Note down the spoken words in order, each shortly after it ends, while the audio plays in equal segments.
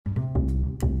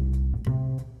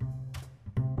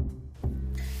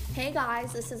Hey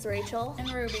guys, this is Rachel.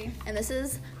 And Ruby. And this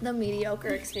is the Mediocre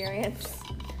Experience.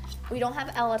 We don't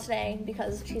have Ella today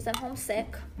because she's at home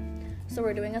sick. So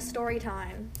we're doing a story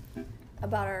time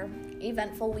about our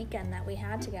eventful weekend that we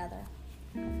had together.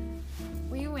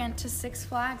 We went to Six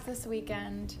Flags this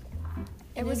weekend.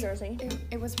 In New Jersey.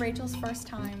 It was Rachel's first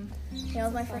time. Yeah, it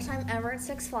was my first time ever at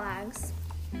Six Flags.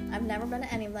 I've never been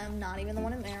to any of them, not even the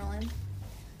one in Maryland.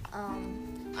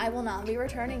 I will not be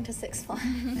returning to Six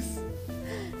Flags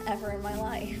ever in my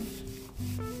life.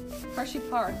 Hershey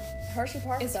Park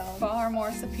Is is far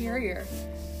more superior.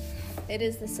 It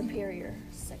is the superior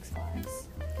Six Flags.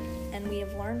 And we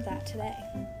have learned that today.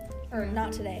 Or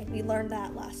not today, we learned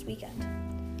that last weekend.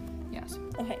 Yes.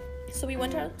 Okay, so we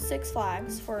went to Six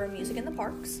Flags for Music in the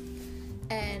Parks.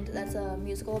 And that's a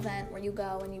musical event where you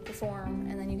go and you perform,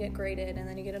 and then you get graded, and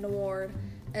then you get an award,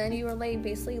 and then you are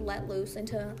basically let loose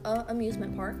into an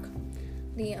amusement park.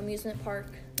 The amusement park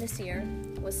this year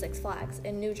was Six Flags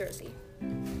in New Jersey.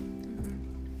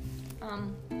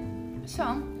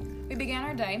 So we began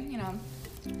our day,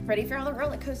 ready for all the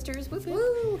roller coasters, whoop whoop.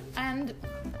 Woo! And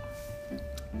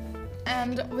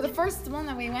the first one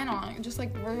that we went on just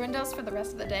ruined us for the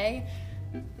rest of the day.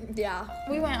 Yeah.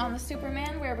 We went on the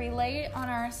Superman where we lay on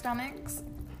our stomachs.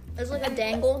 There's like a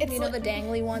dangle, It's the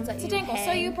dangly ones that It's a you dangle, hang.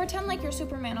 so you pretend like you're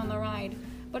Superman on the ride,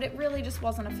 but it really just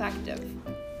wasn't effective.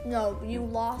 No, you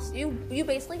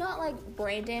basically got like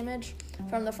brain damage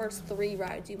from the first 3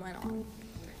 rides you went on.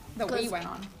 That we went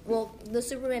on. Well, the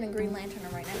Superman and Green Lantern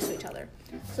are right next to each other.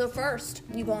 So first,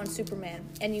 you go on Superman,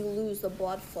 and you lose the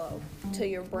blood flow to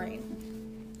your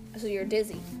brain. So you're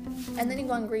dizzy. And then you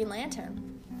go on Green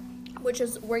Lantern, which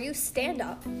is where you stand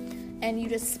up, and you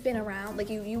just spin around. Like,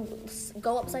 you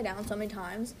go upside down so many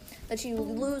times that you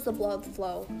lose the blood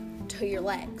flow to your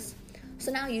legs.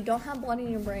 So now you don't have blood in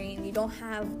your brain, you don't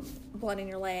have blood in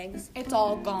your legs. It's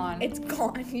all gone. It's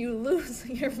gone. You lose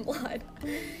your blood.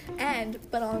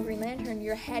 But on Green Lantern,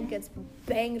 your head gets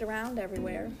banged around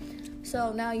everywhere.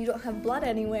 So now you don't have blood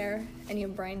anywhere, and you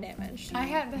have brain damage. I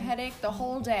had the headache the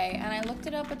whole day, and I looked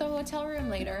it up at the hotel room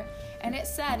later, and it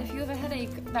said if you have a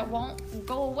headache that won't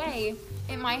go away,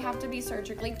 it might have to be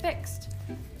surgically fixed.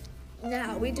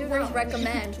 Now, we do not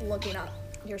recommend looking up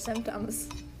your symptoms,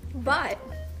 but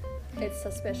it's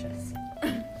suspicious.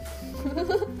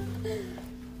 The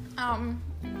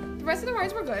rest of the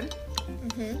rides were good.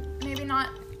 Mm-hmm.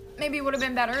 Maybe it would have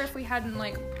been better if we hadn't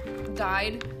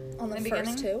died On the in the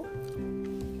first beginning. 2.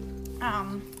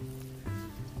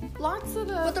 Lots of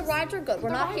But the rides are good. We're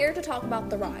not here to talk about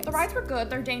the rides. The rides were good.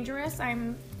 They're dangerous.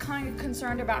 I'm kind of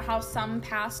concerned about how some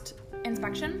passed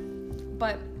inspection,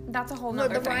 but that's a whole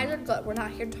nother The thing. rides are good. We're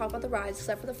not here to talk about the rides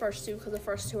except for the first 2, because the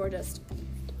first 2 are just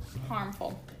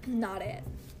harmful. not it.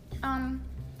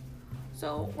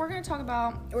 So we're gonna talk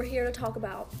about. We're here to talk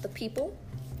about the people,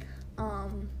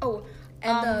 and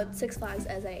the Six Flags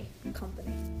as a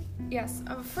company. Yes.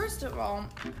 First of all,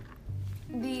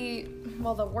 the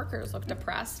workers look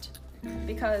depressed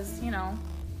because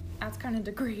that's kind of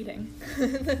degrading.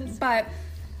 But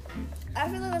I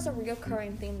feel like that's a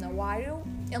recurring theme though.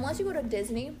 Unless you go to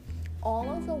Disney, all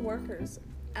of the workers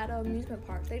at an amusement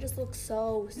park, they just look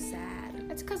so sad.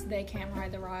 it's because they can't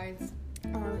ride the rides.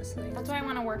 Honestly. That's why I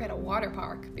want to work at a water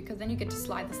park, because then you get to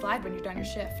slide the slide when you're done your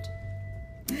shift.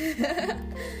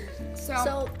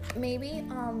 So maybe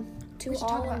to We should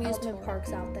talk all about amusement El Toro.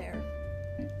 parks out there,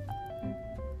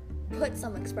 put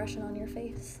some expression on your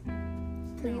face.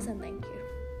 Please and thank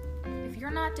you. If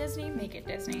you're not Disney, make it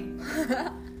Disney.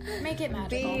 Make it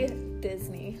magical. Be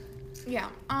Disney. Yeah.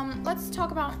 Let's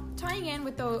talk about tying in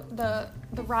with the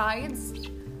rides.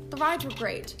 The rides were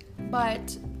great,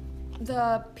 but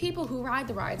the people who ride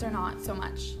the rides are not so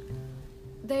much.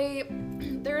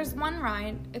 There's one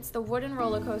ride. It's the wooden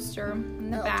roller coaster in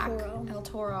the back, El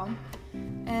Toro.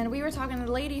 And we were talking to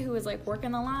the lady who was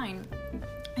working the line,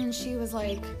 and she was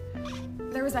like,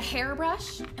 there was a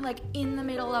hairbrush in the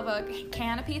middle of a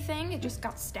canopy thing. It just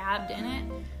got stabbed in it,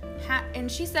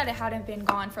 and she said it hadn't been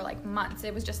gone for months.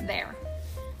 It was just there,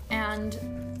 and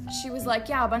she was like,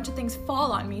 yeah, a bunch of things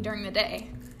fall on me during the day.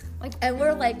 And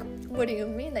we're like, what do you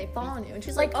mean they fall on you? And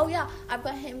she's like, oh yeah, I've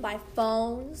got hit by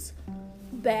phones,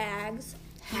 bags,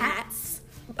 hats,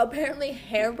 apparently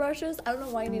hairbrushes. I don't know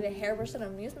why you need a hairbrush at an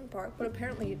amusement park, but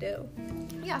apparently you do.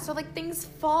 Yeah, so things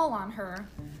fall on her.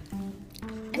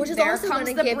 And Which is there also comes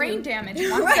gonna the give brain you- damage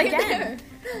once Right again.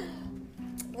 there.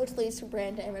 Which leads to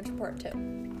brain damage part 2.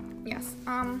 Yes.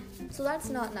 So that's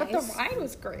not nice. But the ride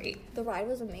was great. The ride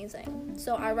was amazing.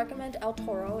 So I recommend El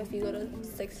Toro if you go to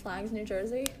Six Flags, New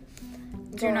Jersey.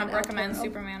 Do not recommend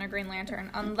Superman or Green Lantern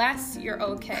unless you're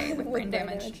okay with brain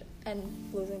damage. And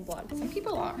losing blood. Some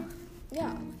people are.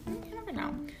 Yeah. You never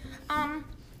know.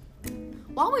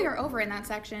 While we were over in that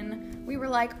section, we were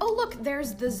like, oh, look,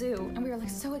 there's the zoo. And we were like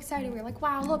so excited. We were like,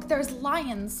 wow, look, there's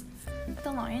lions.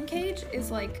 The lion cage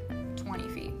is like 20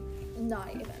 feet. Not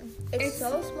even. It's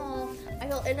so small. I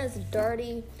feel it is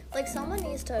dirty. Like, someone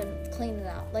needs to clean it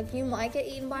out. Like, you might get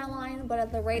eaten by a lion, but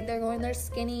at the rate they're going, they're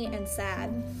skinny and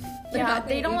sad. Yeah,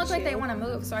 they don't look like they want to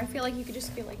move. So I feel like you could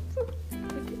just be like,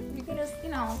 you can just,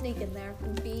 sneak in there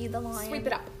and be the lion. Sweep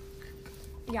it up.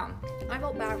 Yeah. I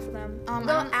felt bad for them.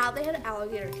 They had an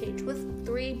alligator cage with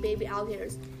 3 baby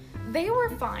alligators. They were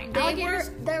fine.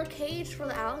 Their cage for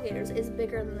the alligators is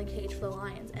bigger than the cage for the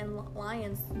lions. And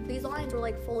these lions were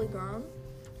like fully grown,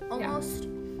 almost. Yeah.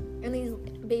 And these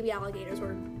baby alligators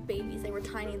were babies. They were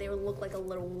tiny. They would look like a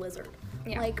little lizard.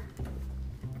 Yeah. Like.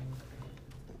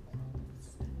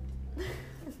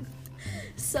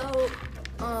 So.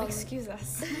 Excuse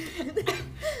us.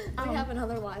 We have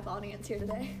another live audience here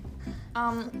today.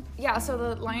 Yeah, so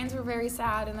the lions were very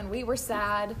sad, and then we were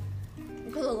sad.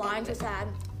 Because the lions are sad,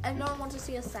 and no one wants to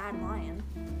see a sad lion.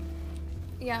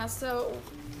 Yeah, so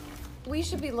we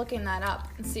should be looking that up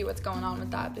and see what's going on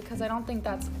with that, because I don't think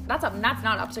that's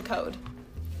not up to code.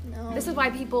 No. This is why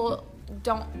people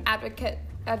don't advocate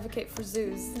for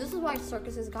zoos. This is why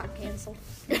circuses got canceled.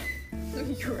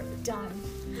 You're done.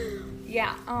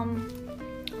 Yeah,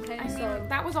 Okay, I mean,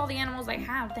 that was all the animals I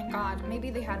had, thank God. Maybe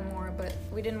they had more, but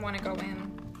we didn't want to go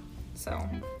in, so.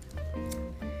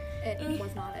 It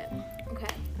was not it.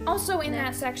 Okay. Also in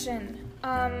that section,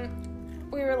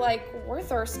 we were like, we're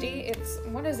thirsty. It's,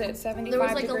 what is it, 75 degrees? There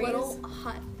was like a little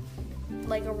hut,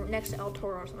 like next to El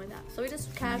Toro or something like that. So we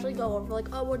just casually go over, like,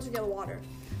 oh, we'll just get water.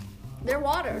 Their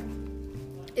water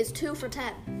is 2 for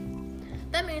 $10.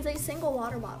 That means a single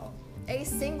water bottle, a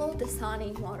single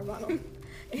Dasani water bottle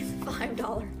is $5.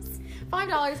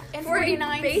 $5.49 for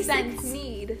a basic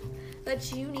need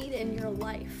that you need in your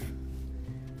life.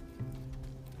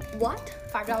 What?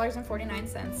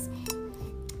 $5.49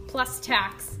 plus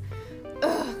tax.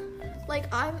 Ugh.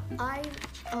 Like, I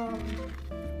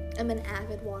am an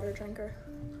avid water drinker.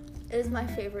 It is my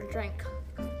favorite drink.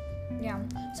 Yeah.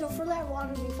 So for that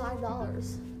water to be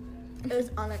 $5, it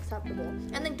was unacceptable.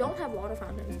 And they don't have water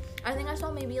fountains. I think I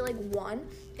saw maybe like one,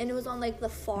 and it was on like the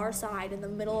far side in the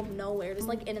middle of nowhere, just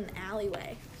like in an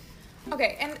alleyway.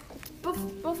 Okay, and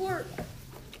before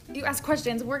you ask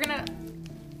questions,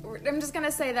 I'm just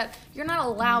gonna say that you're not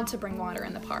allowed to bring water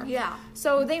in the park. Yeah.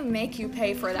 So they make you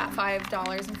pay for that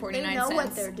 $5.49. They know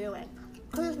what they're doing.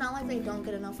 Because it's not like they don't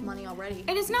get enough money already.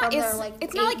 And it's not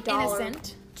it's not like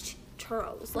innocent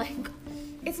churros. Like,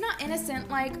 it's not innocent.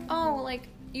 Like, oh, like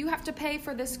you have to pay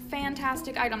for this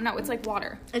fantastic item. No, it's like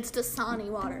water. It's Dasani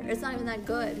water. It's not even that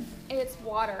good. It's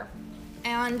water.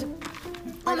 And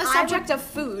on the subject of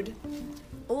food.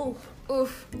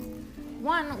 Oof.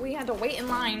 One, we had to wait in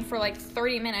line for like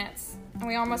 30 minutes, and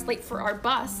we almost late for our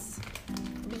bus.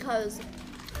 Because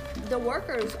the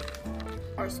workers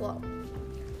are slow.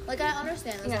 Like, I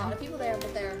understand there's a lot of people there,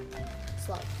 but they're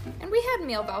slow. And we had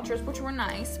meal vouchers, which were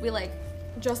nice. We, like,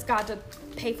 just got to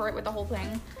pay for it with the whole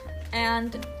thing.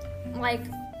 And, like,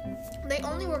 they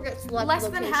only work at select less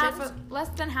locations. Less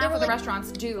than half of the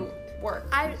restaurants do work.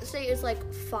 I'd say it's like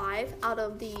 5 out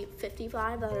of the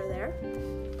 55 that are there.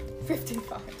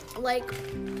 55. Like,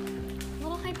 a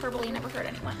little hyperbole, never hurt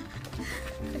anyone.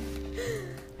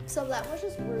 So that was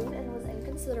just rude and was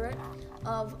inconsiderate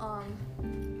of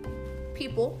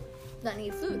people that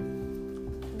need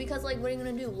food. Because, like, what are you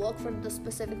gonna do? Look for the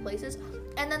specific places?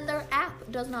 And then their app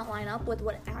does not line up with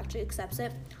what actually accepts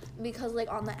it. Because,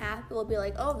 like, on the app, it will be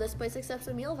like, oh, this place accepts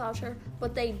a meal voucher,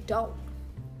 but they don't.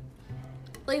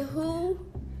 Like, who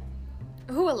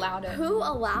allowed it? Who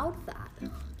allowed that?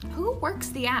 Who works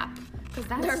the app? Because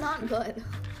they're not good.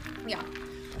 Yeah.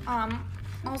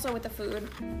 Also with the food,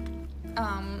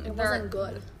 it wasn't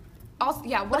good. Also,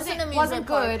 yeah, wasn't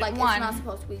good. Like, it's not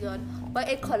supposed to be good, but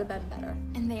it could have been better.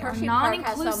 And they Hershey are Park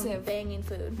has some banging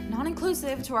food.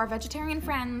 Non-inclusive to our vegetarian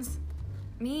friends,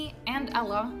 me and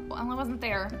Ella. Well, Ella wasn't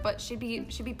there, but she'd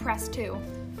be pressed too.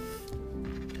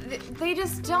 They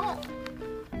just don't.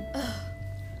 Ugh.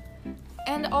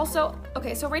 And also,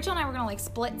 okay, so Rachel and I were gonna like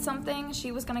split something.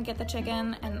 She was gonna get the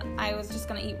chicken, and I was just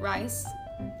gonna eat rice.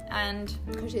 And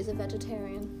because she's a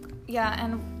vegetarian. Yeah,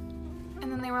 and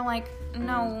then they were like,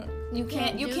 no, you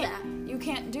can't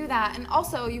do that. And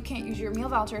also, you can't use your meal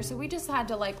voucher. So we just had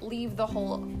to like leave the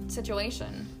whole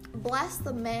situation. Bless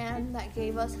the man that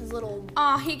gave us his little.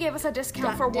 He gave us a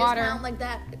discount for water. Discount like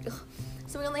that.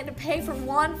 So we only had to pay for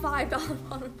one $5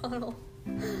 water bottle.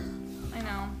 I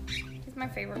know. He's my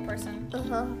favorite person.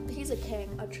 He's a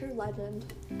king, a true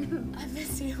legend. I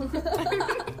miss you.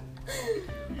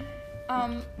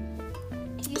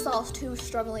 He saw 2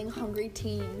 struggling, hungry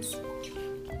teens.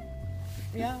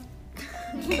 Yeah.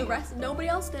 The rest, nobody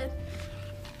else did.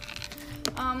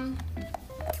 I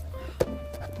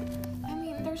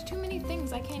mean, there's too many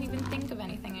things. I can't even think of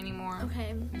anything anymore.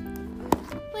 Okay.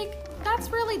 Like,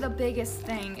 that's really the biggest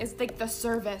thing, is like the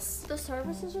service. The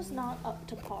service is just not up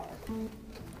to par.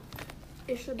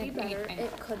 It should be better.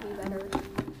 It could be better.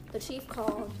 The chief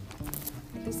called.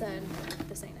 He said,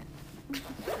 "This ain't it."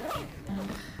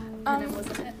 And it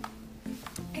wasn't it.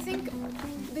 I think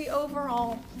the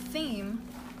overall theme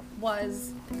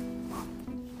was,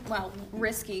 well,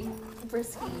 risky,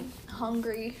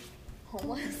 hungry,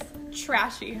 homeless.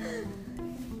 trashy.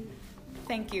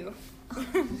 Thank you.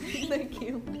 Thank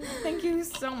you. Thank you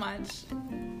so much.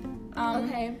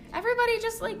 Okay. Everybody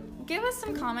just, like, give us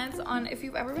some comments on if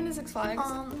you've ever been to Six Flags.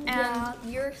 Yeah,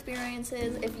 your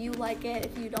experiences, if you like it,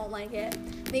 if you don't like it.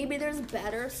 Maybe there's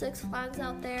better Six Flags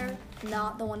out there.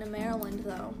 Not the one in Maryland,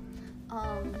 though.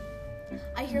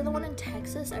 I hear the one in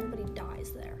Texas, everybody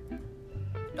dies there.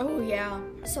 Oh, yeah.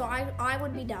 So I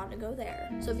would be down to go there.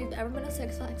 So if you've ever been to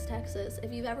Six Flags, Texas,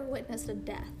 if you've ever witnessed a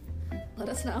death, let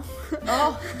us know.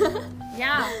 Oh,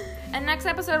 yeah. And next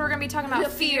episode, we're going to be talking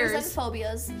about fears. And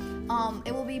phobias.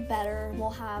 It will be better. We'll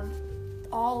have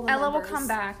all the Ella members. will come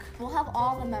back. We'll have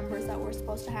all the members that we're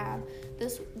supposed to have.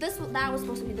 That was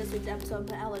supposed to be this week's episode,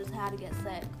 but Ella just had to get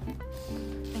sick.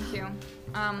 Thank you.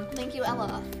 Thank you,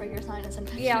 Ella, for your sinus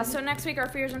infection. Yeah, so next week, our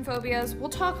fears and phobias. We'll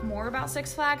talk more about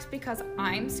Six Flags because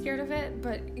I'm scared of it,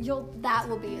 but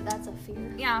that's a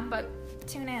fear. Yeah, but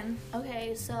tune in.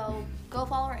 Okay, so go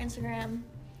follow our Instagram.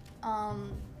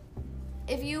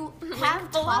 If you have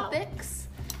topics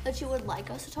that you would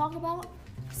like us to talk about,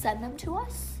 send them to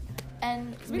us.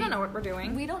 And we don't know what we're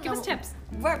doing. We don't Give know. us tips.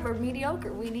 We're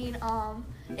mediocre. We need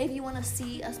if you want to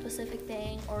see a specific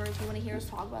thing, or if you want to hear us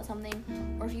talk about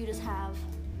something, or if you just have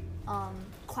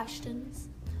questions,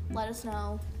 let us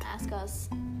know. Ask us.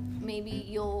 Maybe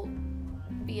you'll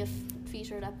be a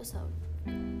featured episode.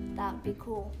 That would be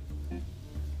cool.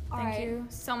 Thank you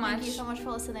so much. Thank you so much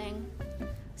for listening.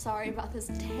 Sorry about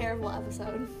this terrible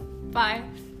episode. Bye.